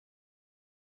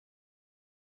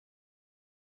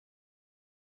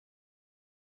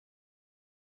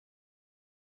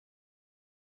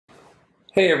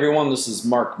Hey everyone, this is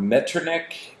Mark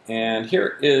Metternich, and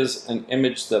here is an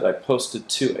image that I posted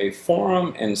to a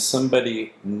forum and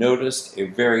somebody noticed a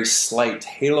very slight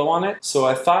halo on it. So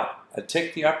I thought I'd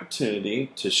take the opportunity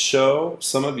to show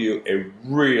some of you a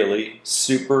really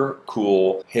super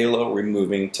cool halo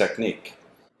removing technique.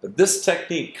 But this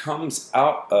technique comes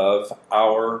out of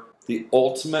the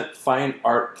Ultimate Fine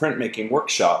Art Printmaking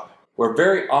Workshop, where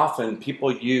very often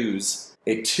people use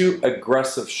a too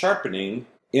aggressive sharpening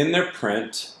in their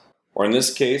print, or in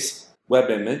this case, web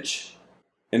image.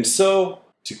 And so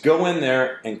to go in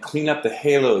there and clean up the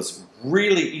halos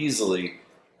really easily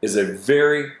is a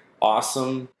very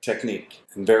awesome technique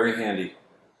and very handy.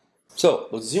 So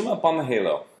let's zoom up on the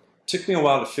halo. It took me a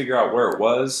while to figure out where it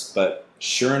was, but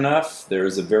sure enough, there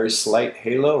is a very slight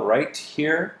halo right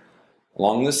here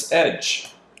along this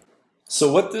edge. So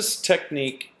what this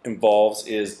technique involves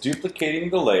is duplicating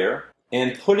the layer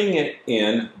and putting it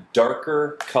in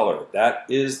darker color. That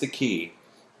is the key.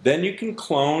 Then you can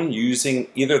clone using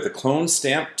either the clone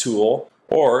stamp tool,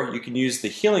 or you can use the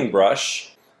healing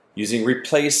brush using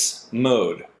replace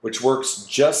mode, which works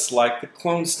just like the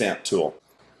clone stamp tool.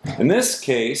 In this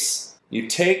case, you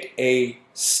take a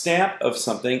stamp of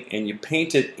something and you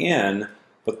paint it in,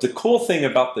 but the cool thing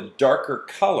about the darker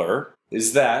color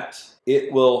is that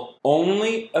it will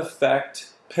only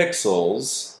affect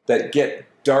pixels that get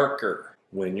darker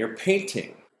when you're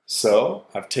painting. So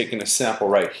I've taken a sample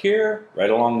right here, right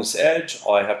along this edge.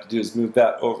 All I have to do is move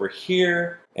that over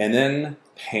here and then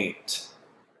paint.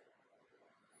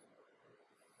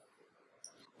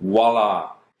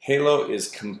 Voila! Halo is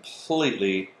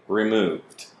completely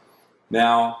removed.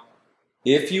 Now,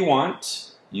 if you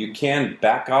want, you can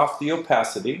back off the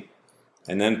opacity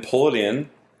and then pull it in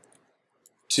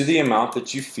to the amount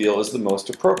that you feel is the most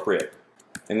appropriate.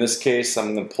 In this case,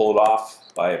 I'm going to pull it off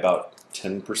by about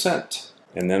 10%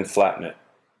 and then flatten it.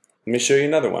 Let me show you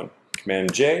another one.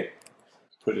 Command J,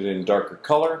 put it in darker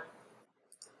color,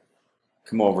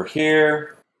 come over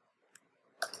here,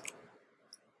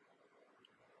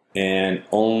 and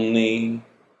only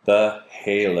the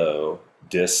halo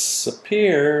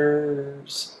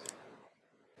disappears.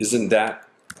 Isn't that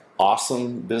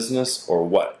awesome business or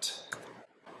what?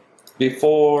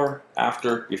 Before,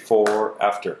 after, before,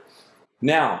 after.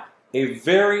 Now, a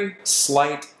very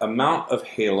slight amount of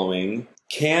haloing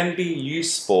can be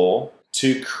useful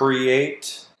to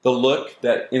create the look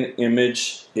that an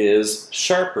image is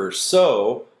sharper.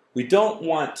 So we don't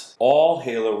want all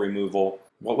halo removal.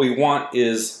 What we want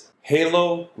is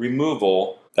halo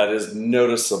removal that is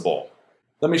noticeable.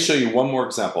 Let me show you one more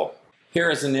example.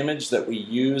 Here is an image that we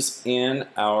use in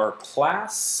our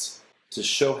class to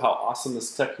show how awesome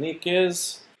this technique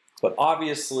is. But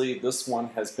obviously this one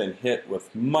has been hit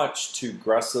with much too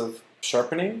aggressive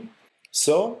sharpening.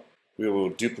 So we will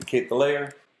duplicate the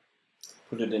layer,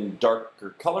 put it in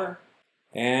darker color,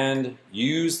 and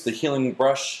use the healing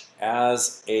brush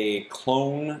as a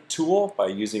clone tool by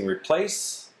using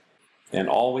replace. And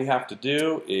all we have to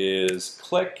do is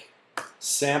click,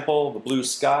 sample the blue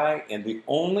sky, and the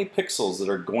only pixels that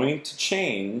are going to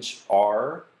change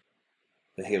are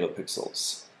the halo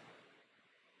pixels.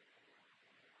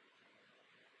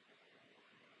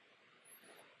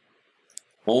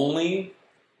 Only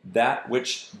that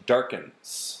which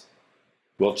darkens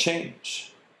will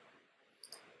change.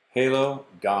 Halo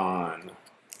gone.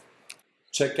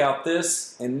 Check out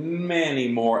this and many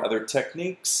more other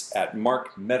techniques at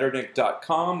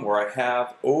markmetternich.com, where I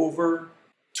have over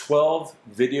 12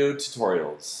 video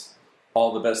tutorials.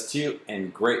 All the best to you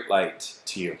and great light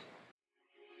to you.